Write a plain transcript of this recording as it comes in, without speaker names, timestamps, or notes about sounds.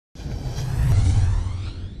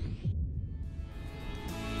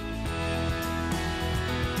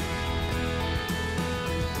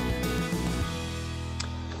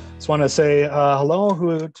Just want to say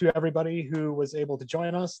hello to everybody who was able to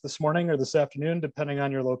join us this morning or this afternoon, depending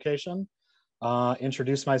on your location.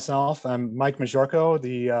 Introduce myself. I'm Mike Majorco,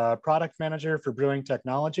 the product manager for brewing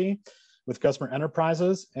technology with Gusmer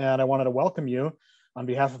Enterprises, and I wanted to welcome you on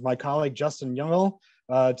behalf of my colleague Justin Jungel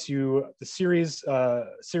to the series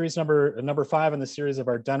number 5 in the series of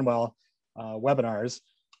our Denwel webinars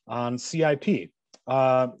on CIP.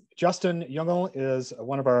 Justin Jungel is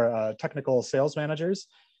one of our technical sales managers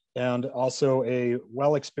and also a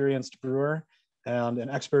well-experienced brewer and an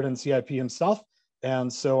expert in CIP himself.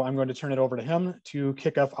 And so I'm going to turn it over to him to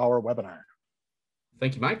kick off our webinar.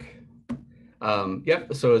 Thank you, Mike.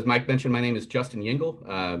 So as Mike mentioned, my name is Justin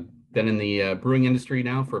Jungel. Been in the brewing industry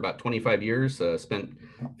now for about 25 years. Spent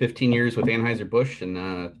 15 years with Anheuser-Busch and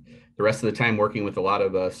the rest of the time working with a lot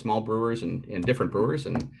of small brewers and different brewers.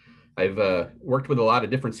 And I've worked with a lot of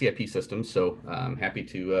different CIP systems, so I'm happy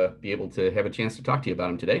to be able to have a chance to talk to you about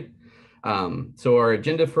them today. So our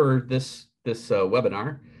agenda for this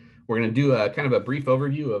webinar, we're going to do a kind of a brief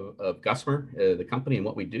overview of Gusmer, the company and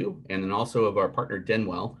what we do, and then also of our partner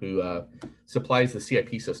Denwel, who supplies the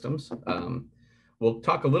CIP systems. We'll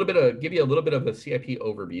talk a little bit give you a little bit of a CIP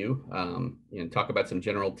overview, and talk about some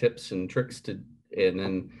general tips and tricks and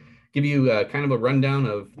then give you kind of a rundown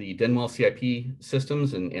of the Denwel CIP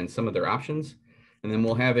systems and some of their options. And then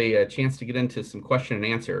we'll have a chance to get into some question and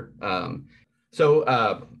answer. From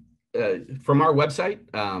our website,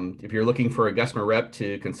 if you're looking for a Gusmer rep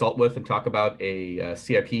to consult with and talk about a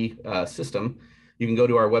CIP system, you can go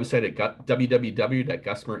to our website at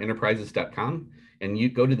www.gusmerenterprises.com, and you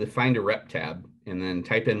go to the Find a Rep tab and then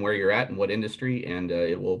type in where you're at and what industry, and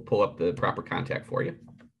it will pull up the proper contact for you.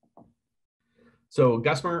 So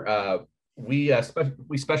Gusmer, we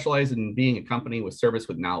specialize in being a company with service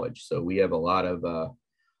with knowledge. So we have a lot of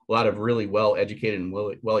really well-educated and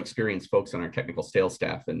well-experienced folks on our technical sales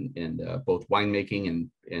staff in both winemaking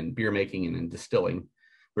and beer making and in distilling.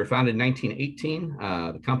 We were founded in 1918.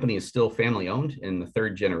 The company is still family-owned in the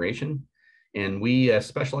 3rd generation. And we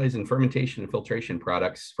specialize in fermentation and filtration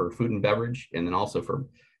products for food and beverage, and then also for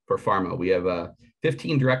pharma. We have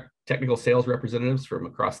 15 direct technical sales representatives from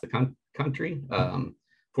across the country,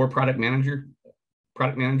 4 product managers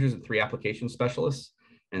and 3 application specialists,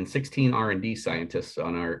 and 16 R&D scientists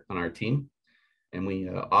on our team. And we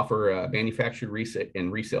offer manufactured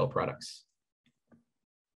and resale products.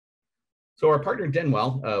 So our partner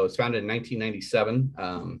Denwel was founded in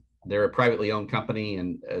 1997. They're a privately owned company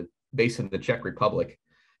and based in the Czech Republic.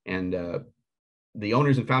 And the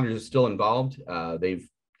owners and founders are still involved. They've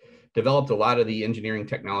developed a lot of the engineering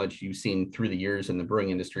technology you've seen through the years in the brewing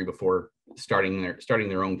industry before starting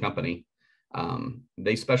their own company.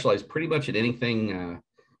 They specialize pretty much at anything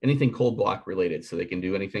cold block related. So they can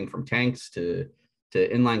do anything from tanks to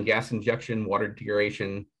inline gas injection, water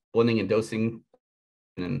degradation, blending and dosing,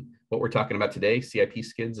 and what we're talking about today, CIP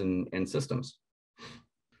skids and systems.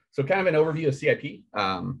 So kind of an overview of CIP.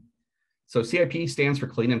 So CIP stands for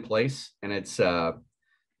clean in place, and it's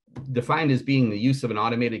defined as being the use of an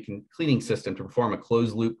automated cleaning system to perform a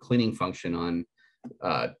closed loop cleaning function on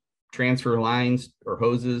transfer lines or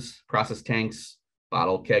hoses, process tanks,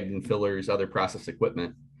 bottle, keg, and fillers, other process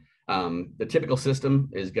equipment. The typical system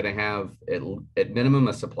is going to have at minimum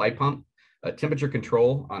a supply pump, a temperature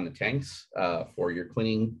control on the tanks for your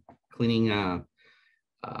cleaning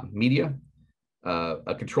media,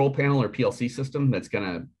 a control panel or PLC system that's going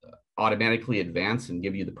to automatically advance and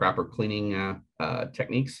give you the proper cleaning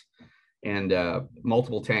techniques, and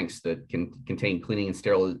multiple tanks that can contain cleaning and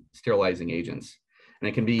sterilizing agents. And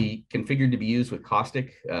it can be configured to be used with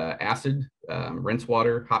caustic, acid, rinse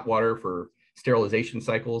water, hot water for sterilization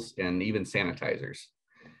cycles, and even sanitizers.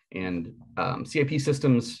 And CIP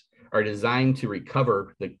systems are designed to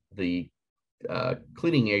recover the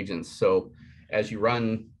cleaning agents. So as you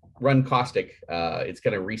run caustic, it's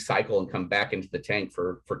going to recycle and come back into the tank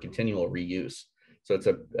for continual reuse. So it's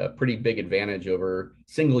a pretty big advantage over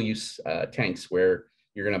single-use tanks where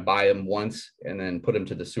you're going to buy them once and then put them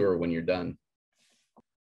to the sewer when you're done.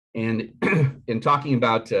 And in talking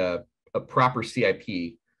about a proper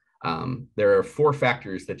CIP, there are 4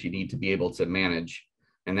 factors that you need to be able to manage,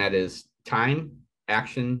 and that is time,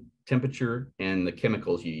 action, temperature, and the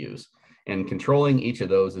chemicals you use. And controlling each of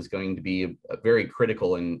those is going to be very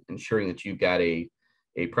critical in ensuring that you've got a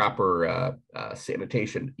proper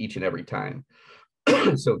sanitation each and every time.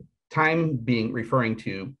 So time being referring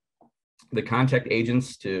to the contact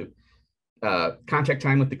agents to contact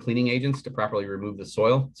time with the cleaning agents to properly remove the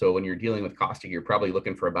soil. So when you're dealing with caustic, you're probably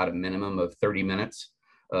looking for about a minimum of 30 minutes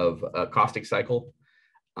of a caustic cycle.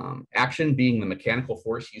 Action being the mechanical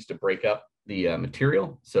force used to break up the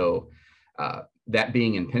material. So that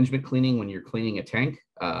being impingement cleaning when you're cleaning a tank.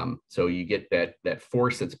 So you get that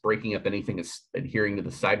force that's breaking up anything that's adhering to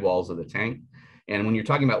the sidewalls of the tank. And when you're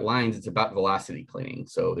talking about lines, it's about velocity cleaning.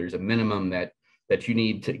 So there's a minimum that you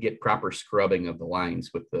need to get proper scrubbing of the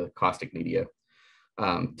lines with the caustic media.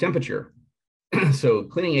 Temperature. So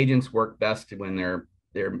cleaning agents work best when they're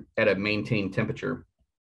at a maintained temperature.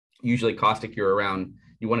 Usually caustic, you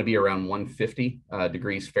want to be around 150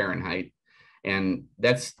 degrees Fahrenheit. And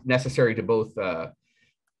that's necessary to both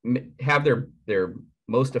have their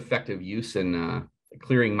most effective use in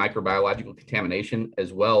clearing microbiological contamination,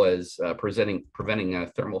 as well as preventing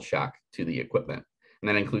thermal shock to the equipment. And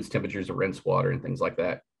that includes temperatures of rinse water and things like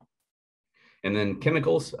that. And then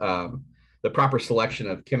chemicals, the proper selection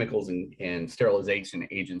of chemicals and sterilization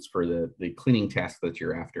agents for the cleaning task that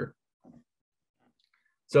you're after.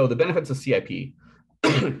 So the benefits of CIP,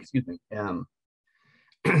 excuse me.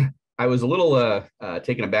 I was a little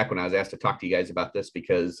taken aback when I was asked to talk to you guys about this,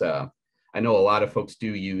 because I know a lot of folks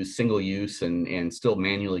do use single use and still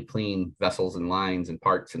manually clean vessels and lines and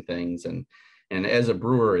parts and things. And as a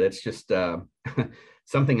brewer, that's just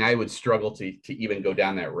something I would struggle to even go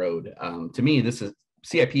down that road. To me,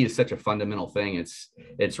 CIP is such a fundamental thing.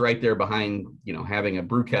 It's right there behind, having a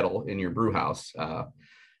brew kettle in your brew house.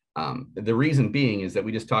 The reason being is that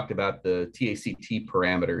we just talked about the TACT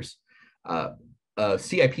parameters. A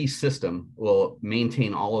CIP system will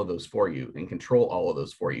maintain all of those for you and control all of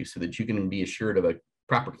those for you, so that you can be assured of a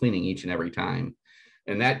proper cleaning each and every time.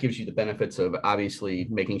 And that gives you the benefits of obviously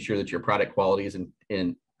making sure that your product quality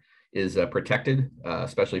is protected,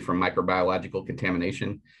 especially from microbiological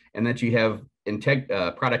contamination, and that you have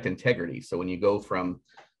product integrity. So when you go from,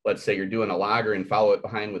 let's say you're doing a lager and follow it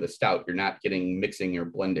behind with a stout, you're not getting mixing or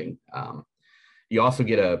blending. You also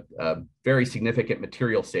get a very significant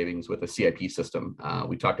material savings with a CIP system.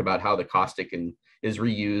 We talked about how the caustic is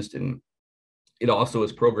reused, and it also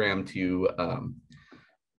is programmed to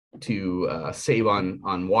save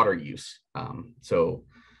on water use. So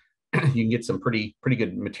you can get some pretty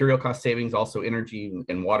good material cost savings, also energy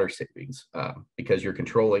and water savings, because you're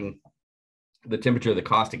controlling the temperature of the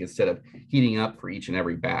caustic instead of heating up for each and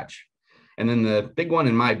every batch. And then the big one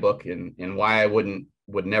in my book, and why I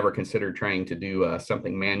would never consider trying to do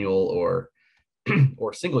something manual or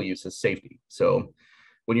single use, is safety. So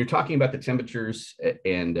when you're talking about the temperatures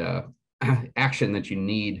and action that you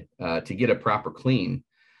need to get a proper clean,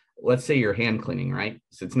 let's say you're hand cleaning, right?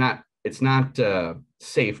 So it's not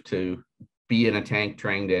safe to be in a tank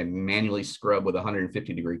trying to manually scrub with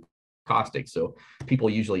 150-degree caustic. So people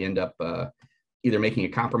usually end up either making a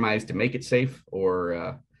compromise to make it safe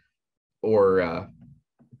or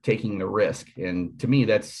taking the risk. And to me,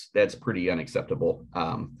 that's pretty unacceptable.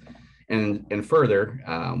 And further,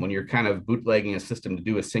 when you're kind of bootlegging a system to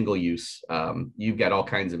do a single use, you've got all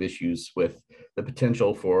kinds of issues with the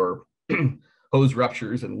potential for hose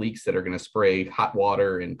ruptures and leaks that are going to spray hot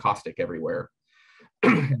water and caustic everywhere.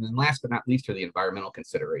 And then last but not least are the environmental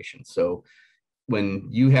considerations. So when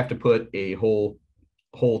you have to put a whole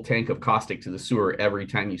tank of caustic to the sewer every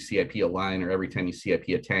time you CIP a line or every time you CIP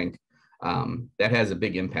a tank, that has a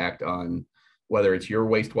big impact on whether it's your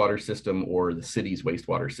wastewater system or the city's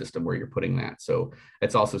wastewater system where you're putting that. So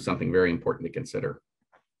that's also something very important to consider.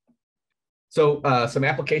 So some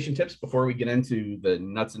application tips before we get into the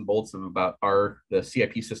nuts and bolts of about the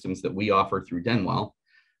CIP systems that we offer through Denwel.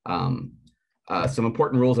 Some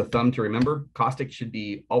important rules of thumb to remember: caustic should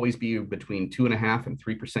always be between 2.5% and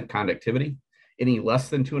 3% conductivity. Any less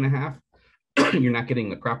than 2.5%, you're not getting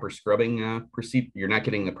the proper scrubbing you're not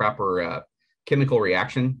getting the proper chemical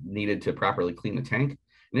reaction needed to properly clean the tank.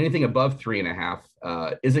 And anything above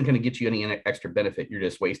 3.5 isn't going to get you any extra benefit. You're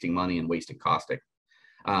just wasting money and wasting caustic.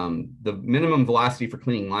 The minimum velocity for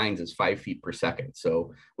cleaning lines is 5 feet per second.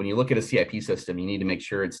 So when you look at a CIP system, you need to make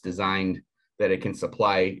sure it's designed that it can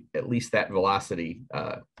supply at least that velocity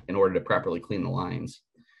in order to properly clean the lines.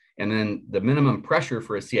 And then the minimum pressure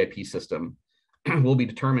for a CIP system will be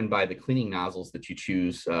determined by the cleaning nozzles that you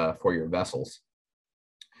choose for your vessels.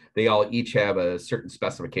 They all each have a certain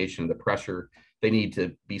specification of the pressure they need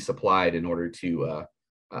to be supplied in order to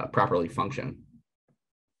properly function.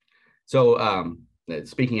 So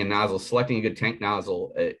speaking of nozzles, selecting a good tank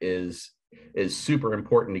nozzle is super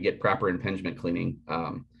important to get proper impingement cleaning.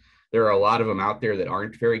 There are a lot of them out there that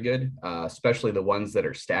aren't very good, especially the ones that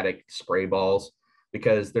are static spray balls,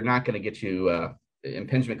 because they're not going to get you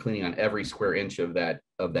impingement cleaning on every square inch of that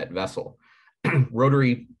vessel.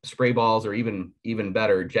 Rotary spray balls, or even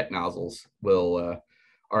better, jet nozzles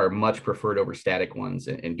are much preferred over static ones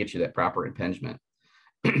and get you that proper impingement.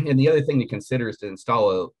 And the other thing to consider is to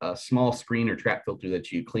install a small screen or trap filter that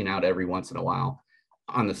you clean out every once in a while.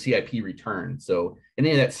 on the CIP return. So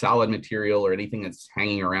any of that solid material or anything that's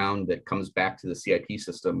hanging around that comes back to the CIP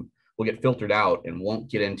system will get filtered out and won't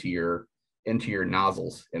get into your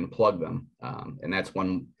nozzles and plug them. And that's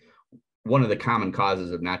one of the common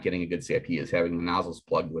causes of not getting a good CIP is having the nozzles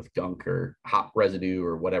plugged with gunk or hop residue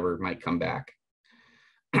or whatever might come back.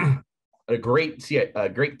 A great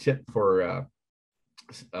tip for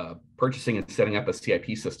purchasing and setting up a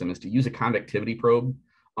CIP system is to use a conductivity probe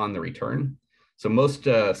on the return. So most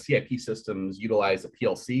CIP systems utilize a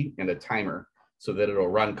PLC and a timer so that it'll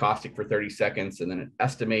run caustic for 30 seconds and then it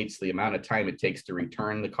estimates the amount of time it takes to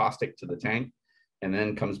return the caustic to the tank and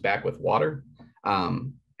then comes back with water.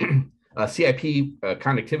 A CIP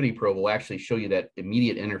conductivity probe will actually show you that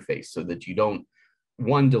immediate interface so that you don't,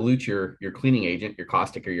 one, dilute your cleaning agent, your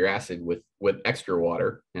caustic or your acid with extra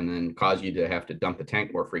water and then cause you to have to dump the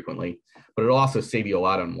tank more frequently. But it'll also save you a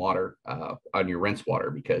lot on water, on your rinse water,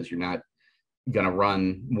 because you're not going to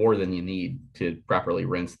run more than you need to properly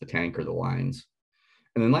rinse the tank or the lines.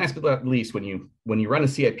 And then last but not least, when you run a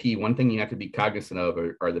CIP, one thing you have to be cognizant of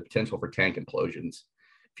are the potential for tank implosions.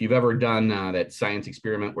 If you've ever done that science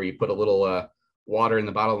experiment where you put a little water in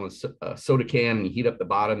the bottom of a soda can and you heat up the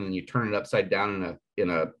bottom and you turn it upside down in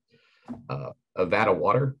a vat of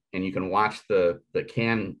water and you can watch the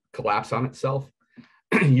can collapse on itself,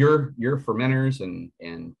 your fermenters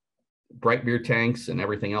and bright beer tanks and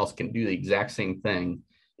everything else can do the exact same thing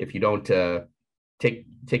if you don't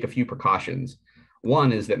take a few precautions.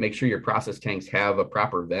 One is that make sure your process tanks have a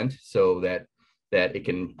proper vent so that it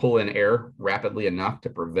can pull in air rapidly enough to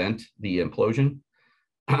prevent the implosion.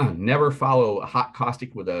 Never follow a hot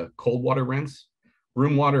caustic with a cold water rinse.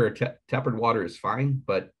 Room water or tepid water is fine,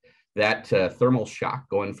 but that thermal shock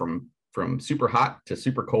going from super hot to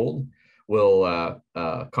super cold will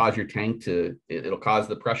cause your tank it'll cause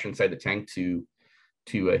the pressure inside the tank to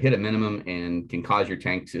hit a minimum and can cause your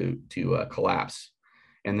tank to collapse.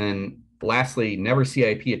 And then lastly, never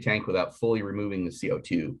CIP a tank without fully removing the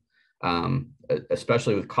CO2,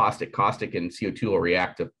 especially with caustic. Caustic and CO2 will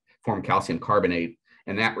react to form calcium carbonate,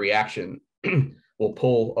 and that reaction will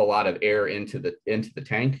pull a lot of air into the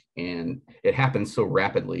tank, and it happens so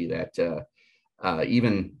rapidly that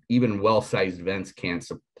even well-sized vents can't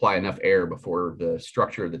supply enough air before the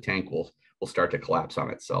structure of the tank will start to collapse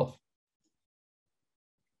on itself.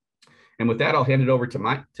 And with that, I'll hand it over to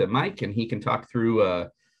Mike, and he can talk through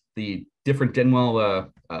the different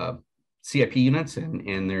Denwel CIP units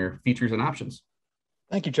and their features and options.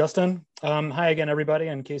 Thank you, Justin. Hi again, everybody.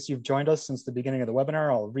 In case you've joined us since the beginning of the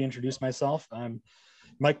webinar, I'll reintroduce myself. I'm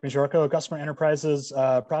Mike Majorco, Gusmer Enterprises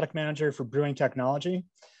product manager for brewing technology.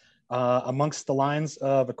 Amongst the lines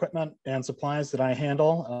of equipment and supplies that I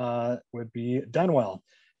handle would be Denwel.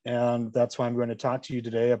 And that's why I'm going to talk to you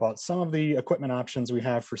today about some of the equipment options we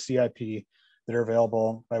have for CIP that are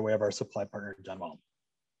available by way of our supply partner, Denwel.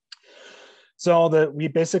 So we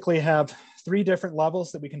basically have three different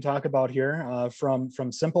levels that we can talk about here, from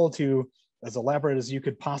simple to as elaborate as you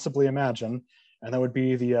could possibly imagine. And that would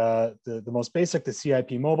be the most basic, the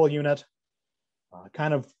CIP mobile unit,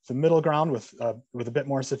 kind of the middle ground with a bit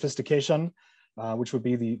more sophistication, which would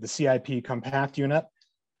be the CIP compact unit.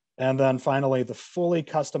 And then finally, the fully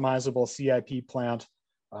customizable CIP plant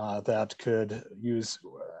that could use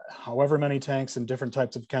however many tanks and different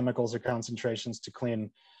types of chemicals or concentrations to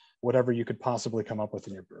clean whatever you could possibly come up with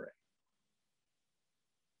in your brewery.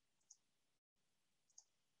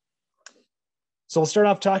 So we'll start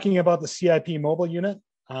off talking about the CIP mobile unit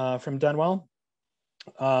from Denwel.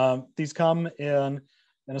 These come in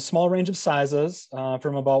a small range of sizes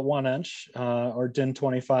from about 1 inch or DIN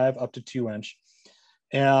 25 up to 2 inch.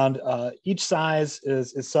 And each size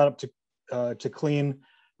is set up to clean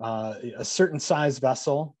a certain size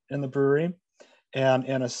vessel in the brewery and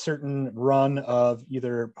a certain run of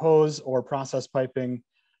either hose or process piping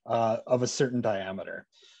of a certain diameter.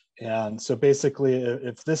 And so basically,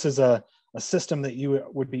 if this is a system that you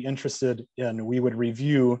would be interested in, we would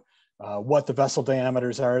review what the vessel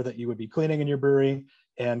diameters are that you would be cleaning in your brewery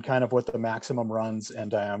and kind of what the maximum runs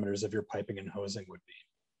and diameters of your piping and hosing would be.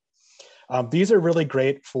 These are really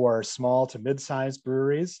great for small to mid-sized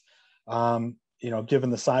breweries. Given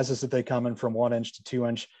the sizes that they come in from 1 inch to 2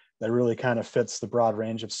 inch, that really kind of fits the broad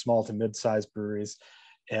range of small to mid-sized breweries.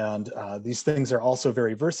 And these things are also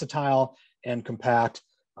very versatile and compact.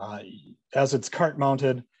 As it's cart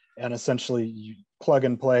mounted and essentially you plug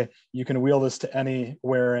and play, you can wheel this to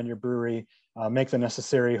anywhere in your brewery, make the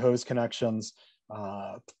necessary hose connections,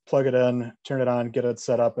 plug it in, turn it on, get it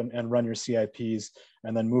set up and run your CIPs,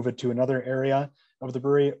 and then move it to another area of the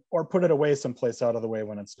brewery or put it away someplace out of the way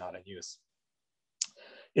when it's not in use.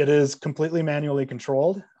 It is completely manually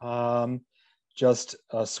controlled. just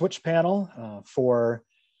a switch panel for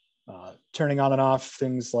turning on and off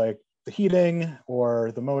things like the heating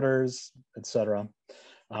or the motors, etc.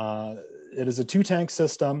 It is a 2-tank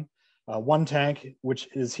system, one tank which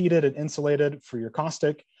is heated and insulated for your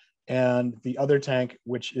caustic, and the other tank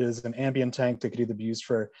which is an ambient tank that could either be used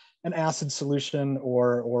for an acid solution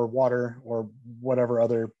or water or whatever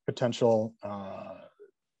other potential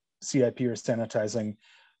CIP or sanitizing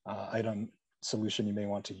item solution you may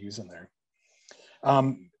want to use in there.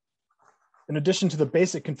 In addition to the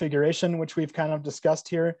basic configuration, which we've kind of discussed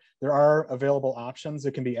here, there are available options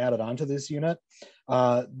that can be added onto this unit.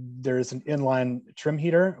 There's an inline trim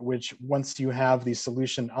heater, which once you have the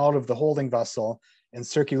solution out of the holding vessel and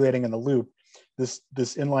circulating in the loop, this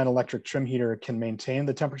inline electric trim heater can maintain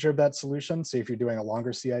the temperature of that solution. Say if you're doing a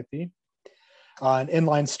longer CIP. An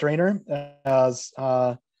inline strainer, as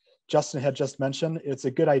Justin had just mentioned, it's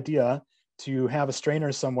a good idea to have a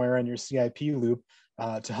strainer somewhere in your CIP loop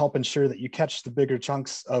to help ensure that you catch the bigger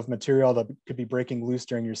chunks of material that could be breaking loose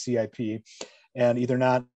during your CIP, and either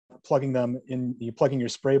not plugging them in, plugging your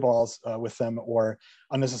spray balls with them, or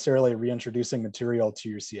unnecessarily reintroducing material to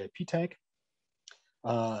your CIP tank.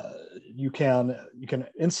 You can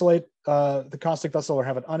insulate the caustic vessel or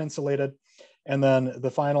have it uninsulated. And then the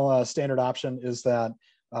final standard option is that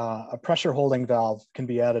a pressure holding valve can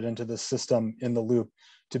be added into this system in the loop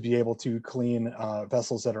to be able to clean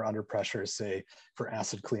vessels that are under pressure, say for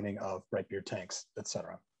acid cleaning of bright beer tanks,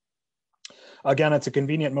 etc. Again, it's a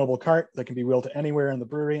convenient mobile cart that can be wheeled to anywhere in the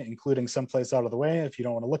brewery, including someplace out of the way if you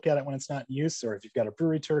don't want to look at it when it's not in use, or if you've got a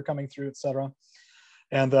brewery tour coming through, etc.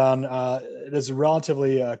 And then it is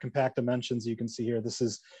relatively compact dimensions. You can see here, this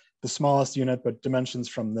is the smallest unit, but dimensions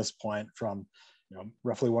from this point from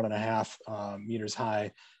roughly 1.5 meters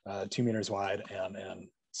high, 2 meters wide, and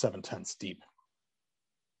 7/10 deep.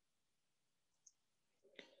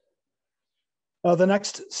 The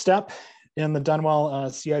next step in the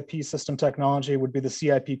Denwel CIP system technology would be the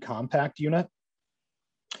CIP compact unit.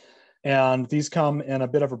 And these come in a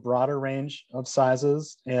bit of a broader range of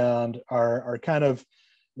sizes and are kind of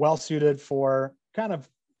well suited for kind of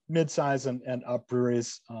mid-size and up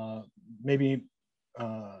breweries. Maybe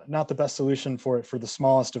not the best solution for the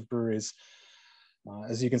smallest of breweries.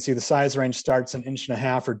 As you can see, the size range starts 1.5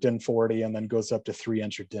 inches or DIN 40 and then goes up to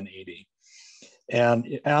 3-inch or DIN 80.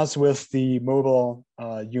 And as with the mobile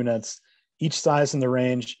units, each size in the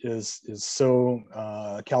range is so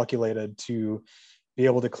calculated to be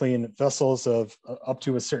able to clean vessels of up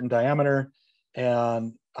to a certain diameter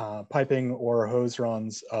and piping or hose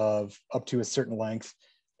runs of up to a certain length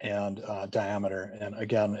and diameter. And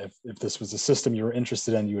again, if this was a system you were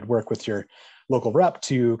interested in, you would work with your local rep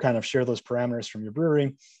to kind of share those parameters from your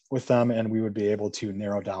brewery with them, and we would be able to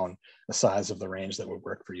narrow down the size of the range that would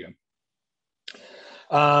work for you.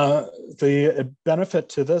 The benefit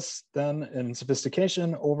to this then in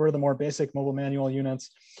sophistication over the more basic mobile manual units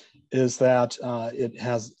is that it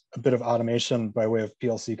has a bit of automation by way of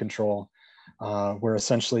PLC control, where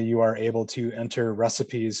essentially you are able to enter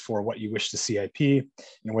recipes for what you wish to CIP,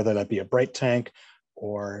 whether that be a bright tank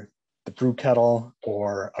or the brew kettle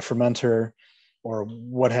or a fermenter or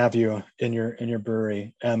what have you in your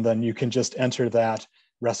brewery. And then you can just enter that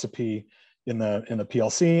recipe in the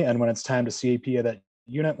PLC. And when it's time to CIP that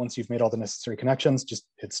unit, once you've made all the necessary connections, just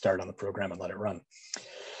hit start on the program and let it run.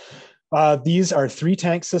 These are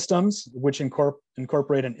 3-tank systems, which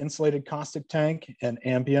incorporate an insulated caustic tank, an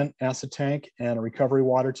ambient acid tank, and a recovery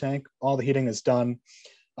water tank. All the heating is done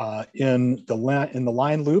in the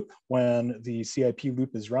line loop when the CIP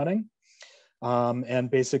loop is running, and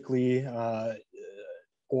basically,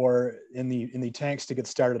 or in the tanks to get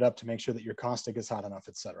started up to make sure that your caustic is hot enough,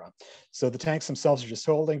 etc. So the tanks themselves are just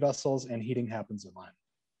holding vessels, and heating happens in line.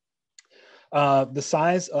 The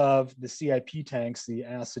size of the CIP tanks, the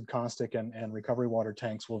acid, caustic, and recovery water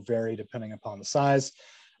tanks will vary depending upon the size.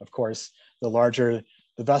 Of course, the larger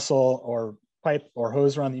the vessel or pipe or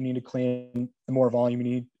hose run that you need to clean, the more volume you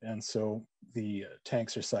need, and so the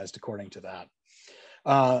tanks are sized according to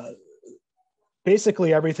that.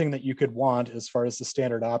 Basically everything that you could want as far as the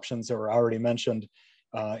standard options that were already mentioned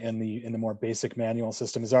in the more basic manual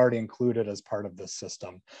system is already included as part of this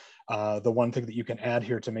system. The one thing that you can add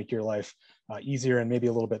here to make your life easier and maybe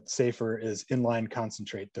a little bit safer is inline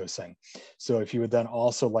concentrate dosing. So if you would then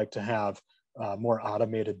also like to have more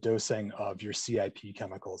automated dosing of your CIP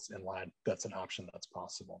chemicals inline, that's an option that's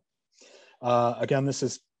possible. Again, this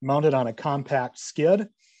is mounted on a compact skid.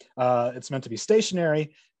 It's meant to be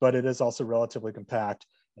stationary, but it is also relatively compact.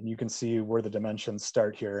 And you can see where the dimensions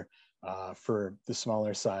start here for the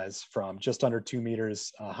smaller size, from just under 2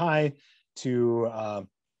 meters high to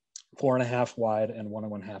 4.5 wide and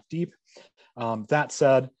 1.5 deep. That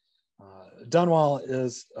said, Denwel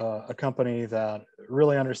is a company that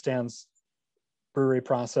really understands brewery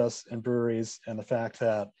process and breweries, and the fact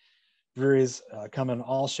that breweries come in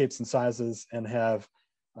all shapes and sizes and have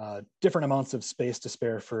different amounts of space to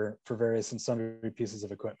spare for various and sundry pieces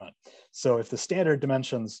of equipment. So if the standard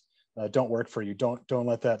dimensions don't work for you, don't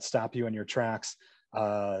let that stop you in your tracks.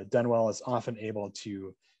 Denwel is often able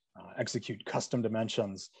to execute custom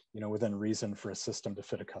dimensions, within reason for a system to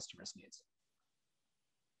fit a customer's needs.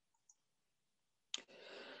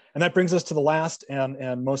 And that brings us to the last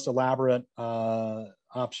and most elaborate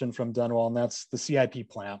option from Denwel, and that's the CIP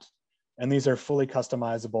plant. And these are fully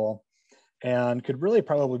customizable and could really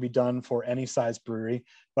probably be done for any size brewery,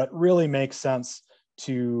 but really makes sense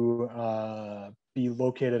to be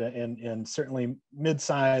located in certainly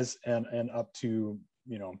mid-size and up to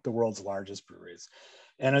the world's largest breweries.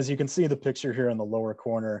 And as you can see the picture here in the lower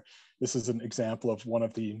corner, this is an example of one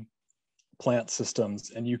of the plant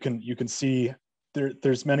systems, and you can see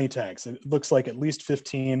there's many tanks. It looks like at least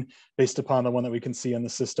 15 based upon the one that we can see in the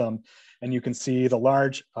system. And you can see the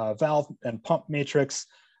large valve and pump matrix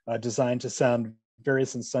designed to send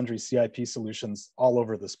various and sundry CIP solutions all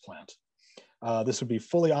over this plant. This would be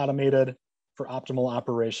fully automated for optimal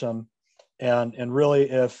operation. And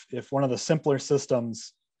really, if one of the simpler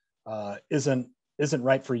systems isn't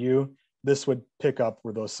right for you, this would pick up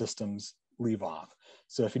where those systems leave off.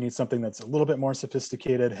 So if you need something that's a little bit more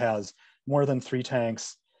sophisticated, has more than 3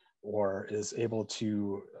 tanks, or is able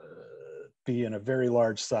to be in a very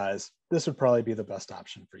large size, this would probably be the best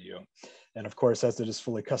option for you. And of course, as it is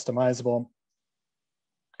fully customizable,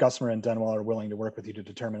 Gusmer and Denwel are willing to work with you to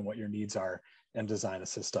determine what your needs are and design a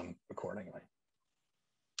system accordingly.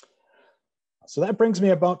 So that brings me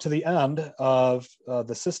about to the end of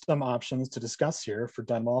the system options to discuss here for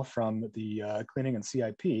Denwel from the cleaning and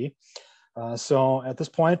CIP. So at this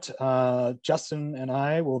point, Justin and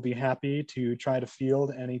I will be happy to try to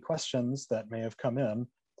field any questions that may have come in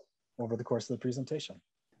over the course of the presentation.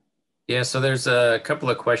 Yeah, so there's a couple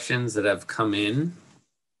of questions that have come in.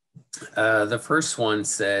 The first one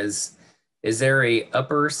says, is there a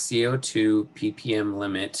upper CO2 ppm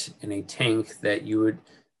limit in a tank that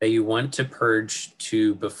you want to purge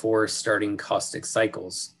to before starting caustic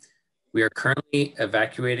cycles? We are currently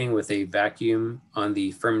evacuating with a vacuum on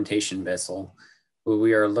the fermentation vessel, but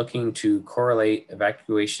we are looking to correlate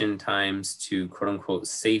evacuation times to quote unquote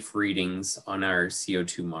safe readings on our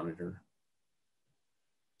CO2 monitor.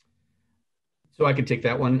 So I could take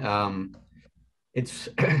that one. It's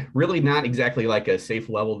really not exactly like a safe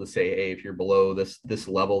level to say, hey, if you're below this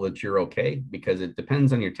level that you're okay, because it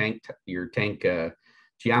depends on your tank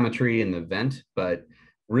geometry and the vent. But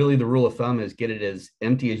really the rule of thumb is get it as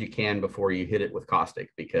empty as you can before you hit it with caustic,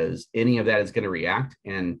 because any of that is going to react.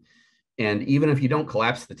 And even if you don't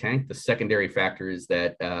collapse the tank, the secondary factor is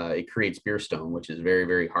that it creates beer stone, which is very,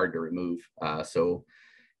 very hard to remove. So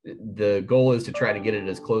the goal is to try to get it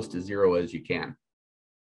as close to zero as you can.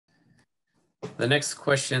 The next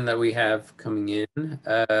question that we have coming in,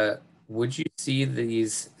 would you see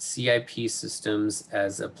these CIP systems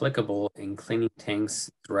as applicable in cleaning tanks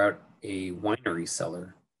throughout a winery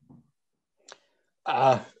cellar?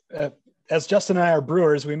 As Justin and I are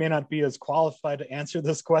brewers, we may not be as qualified to answer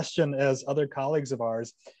this question as other colleagues of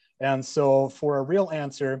ours. And so for a real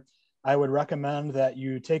answer, I would recommend that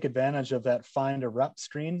you take advantage of that Find a Rep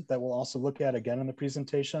screen that we'll also look at again in the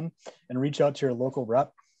presentation, and reach out to your local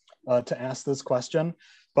rep to ask this question.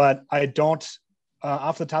 But I don't,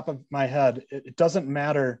 off the top of my head, it doesn't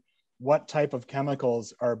matter what type of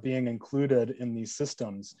chemicals are being included in these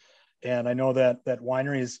systems. And I know that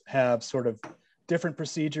wineries have sort of different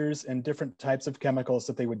procedures and different types of chemicals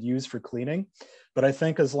that they would use for cleaning. But I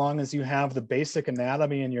think as long as you have the basic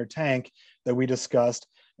anatomy in your tank that we discussed,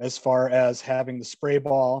 as far as having the spray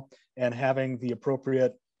ball and having the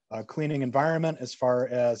appropriate cleaning environment, as far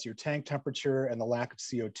as your tank temperature and the lack of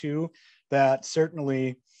CO2, that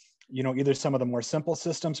certainly, either some of the more simple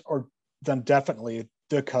systems, or then definitely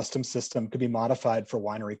the custom system could be modified for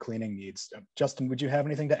winery cleaning needs. Justin, would you have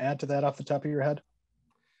anything to add to that off the top of your head?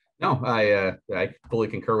 No, I fully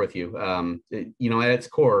concur with you. At its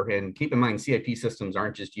core, and keep in mind, CIP systems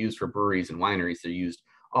aren't just used for breweries and wineries; they're used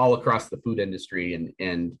all across the food industry,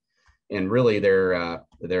 and really they're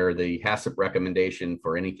the HACCP recommendation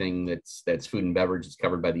for anything that's food and beverage that's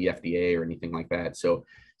covered by the FDA or anything like that. So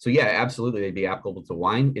yeah, absolutely, they'd be applicable to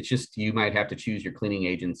wine. It's just you might have to choose your cleaning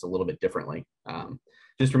agents a little bit differently.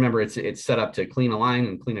 Just remember, it's set up to clean a line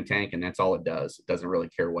and clean a tank, and that's all it does. It doesn't really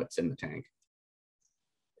care what's in the tank.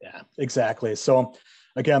 Yeah, exactly. So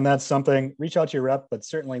again, that's something, reach out to your rep, but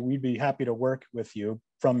certainly we'd be happy to work with you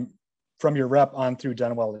from from your rep on through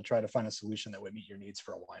Denwel to try to find a solution that would meet your needs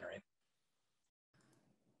for a winery.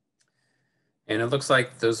 And it looks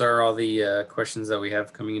like those are all the questions that we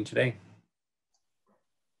have coming in today.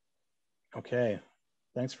 Okay,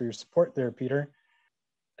 thanks for your support there, Peter.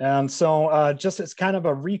 And so just as kind of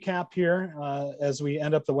a recap here, as we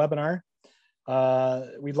end up the webinar,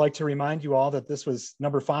 we'd like to remind you all that this was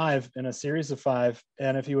number 5 in a series of 5.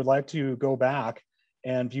 And if you would like to go back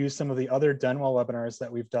and view some of the other Denwel webinars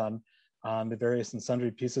that we've done on the various and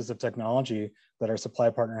sundry pieces of technology that our supply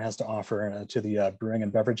partner has to offer to the brewing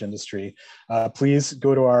and beverage industry, please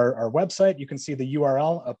go to our website. You can see the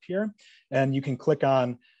URL up here, and you can click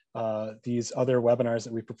on these other webinars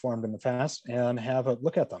that we performed in the past and have a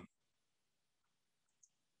look at them.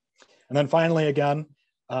 And then finally, again,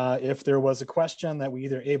 if there was a question that we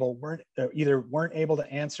either weren't able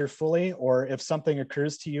to answer fully, or if something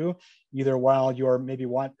occurs to you, either while you're maybe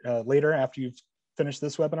later after you've finished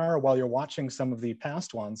this webinar or while you're watching some of the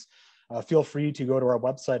past ones, feel free to go to our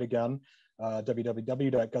website again,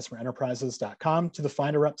 www.gusmerenterprises.com, to the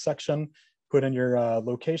Find a Rep section, put in your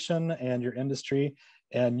location and your industry,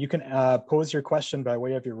 and you can pose your question by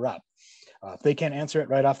way of your rep. If they can't answer it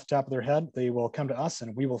right off the top of their head, they will come to us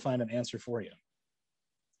and we will find an answer for you.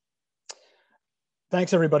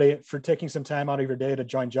 Thanks everybody for taking some time out of your day to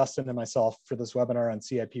join Justin and myself for this webinar on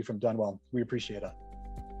CIP from Denwel. We appreciate it.